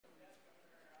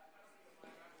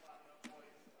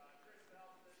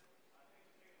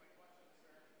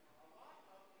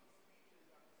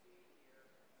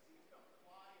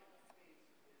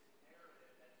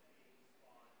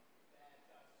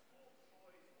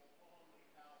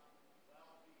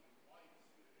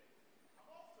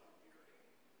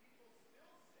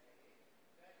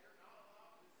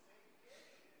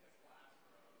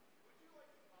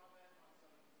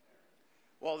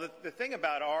Well, the thing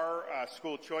about our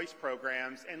school choice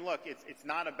programs, and look, it's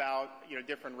not about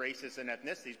different races and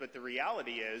ethnicities, but the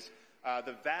reality is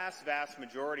the vast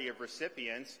majority of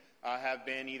recipients have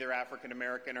been either African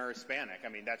American or Hispanic. I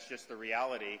mean, that's just the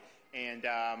reality. And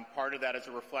part of that is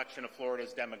a reflection of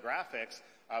Florida's demographics,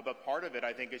 but part of it,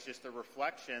 I think, is just a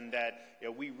reflection that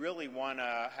we really want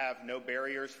to have no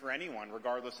barriers for anyone,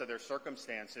 regardless of their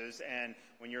circumstances. And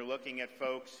when you're looking at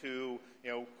folks who,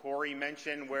 Corey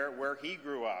mentioned where he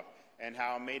grew up and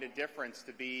how it made a difference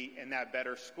to be in that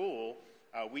better school,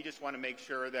 we just want to make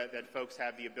sure that folks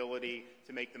have the ability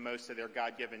to make the most of their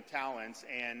God-given talents,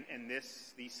 and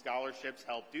these scholarships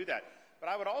help do that. But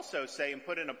I would also say, and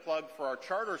put in a plug for our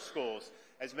charter schools.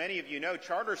 As many of you know,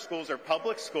 charter schools are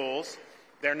public schools.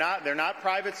 They're not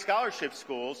private scholarship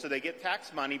schools, so they get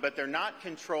tax money, but they're not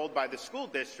controlled by the school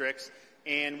districts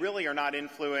and really are not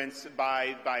influenced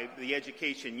by the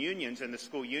education unions and the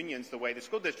school unions the way the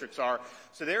school districts are.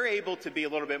 So they're able to be a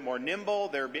little bit more nimble.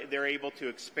 They're able to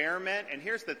experiment. And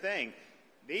here's the thing.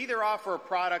 They either offer a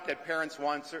product that parents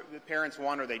want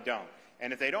or they don't.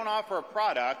 And if they don't offer a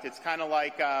product, it's kind of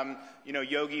like,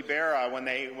 Yogi Berra when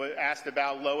they asked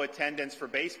about low attendance for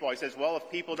baseball. He says, well, if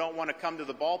people don't want to come to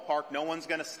the ballpark, no one's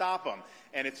going to stop them.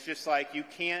 And it's just like you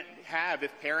can't have,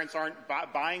 if parents aren't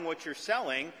buying what you're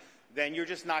selling, then you're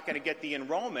just not going to get the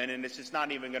enrollment, and it's just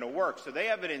not even going to work. So they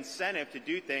have an incentive to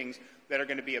do things that are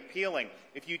going to be appealing.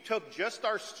 If you took just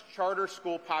our charter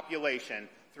school population,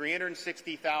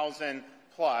 360,000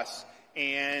 plus,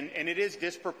 and it is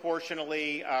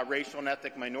disproportionately racial and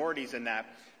ethnic minorities in that,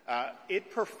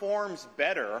 it performs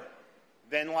better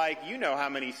than how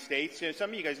many states.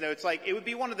 Some of you guys know it's like it would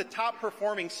be one of the top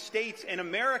performing states in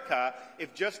America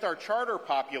if just our charter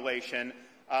population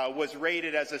was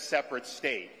rated as a separate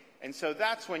state. And so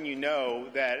that's when you know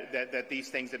that these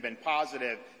things have been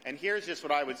positive. And here's just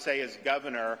what I would say as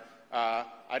governor.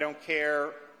 I don't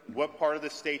care what part of the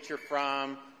state you're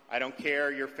from. I don't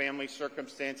care your family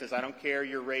circumstances. I don't care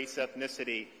your race,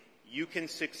 ethnicity. You can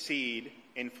succeed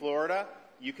in Florida.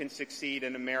 You can succeed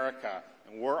in America.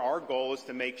 And our goal is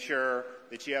to make sure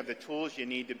that you have the tools you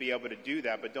need to be able to do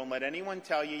that. But don't let anyone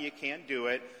tell you you can't do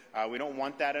it. We don't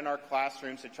want that in our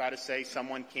classrooms to try to say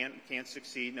someone can't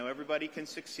succeed. No, everybody can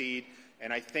succeed.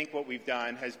 And I think what we've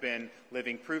done has been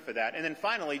living proof of that. And then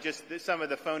finally, just some of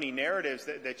the phony narratives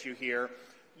that you hear.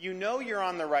 You know you're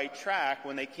on the right track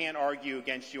when they can't argue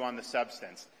against you on the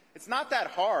substance. It's not that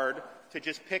hard to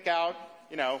just pick out,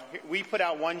 we put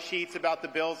out one sheets about the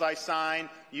bills I sign.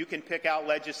 You can pick out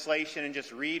legislation and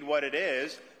just read what it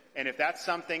is. And if that's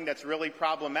something that's really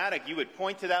problematic, you would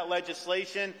point to that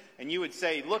legislation and you would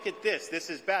say, look at this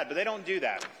is bad. But they don't do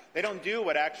that. They don't do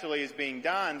what actually is being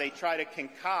done. They try to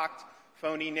concoct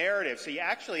phony narratives. So you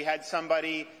actually had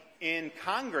somebody in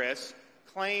Congress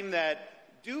claim that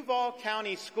Duval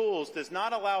County Schools does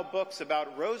not allow books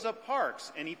about Rosa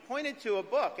Parks. And he pointed to a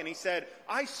book and he said,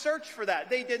 I searched for that.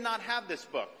 They did not have this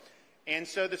book. And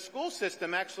so the school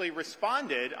system actually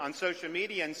responded on social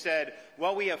media and said,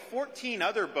 well, we have 14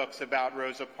 other books about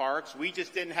Rosa Parks. We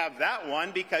just didn't have that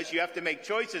one because you have to make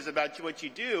choices about what you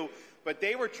do. But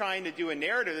they were trying to do a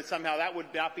narrative that somehow that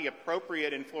would not be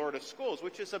appropriate in Florida schools,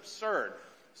 which is absurd.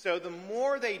 So the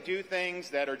more they do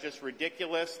things that are just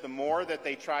ridiculous, the more that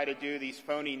they try to do these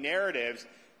phony narratives,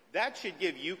 that should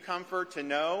give you comfort to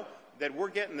know that we're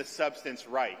getting the substance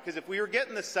right. Because if we were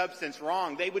getting the substance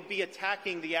wrong, they would be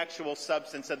attacking the actual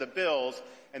substance of the bills,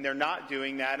 and they're not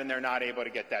doing that, and they're not able to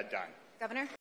get that done. Governor?